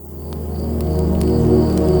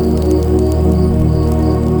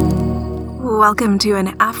Welcome to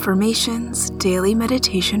an Affirmations Daily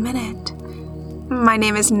Meditation Minute. My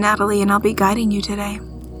name is Natalie and I'll be guiding you today.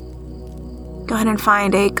 Go ahead and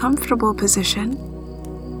find a comfortable position,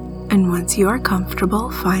 and once you are comfortable,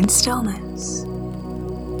 find stillness.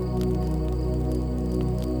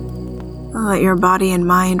 Let your body and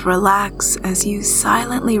mind relax as you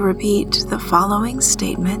silently repeat the following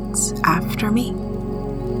statements after me.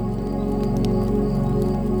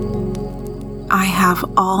 I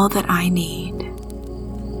have all that I need.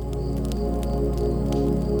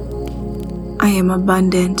 I am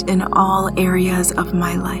abundant in all areas of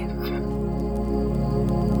my life.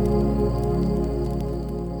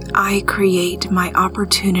 I create my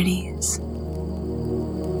opportunities.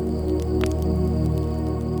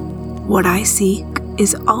 What I seek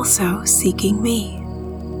is also seeking me.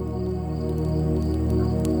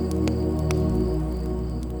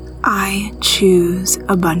 I choose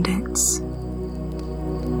abundance.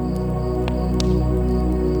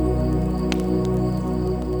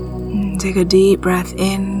 Take a deep breath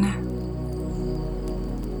in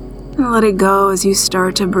and let it go as you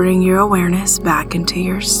start to bring your awareness back into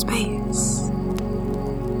your space.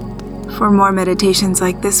 For more meditations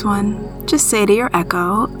like this one, just say to your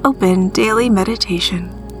echo, "Open daily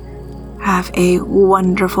meditation." Have a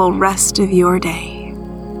wonderful rest of your day.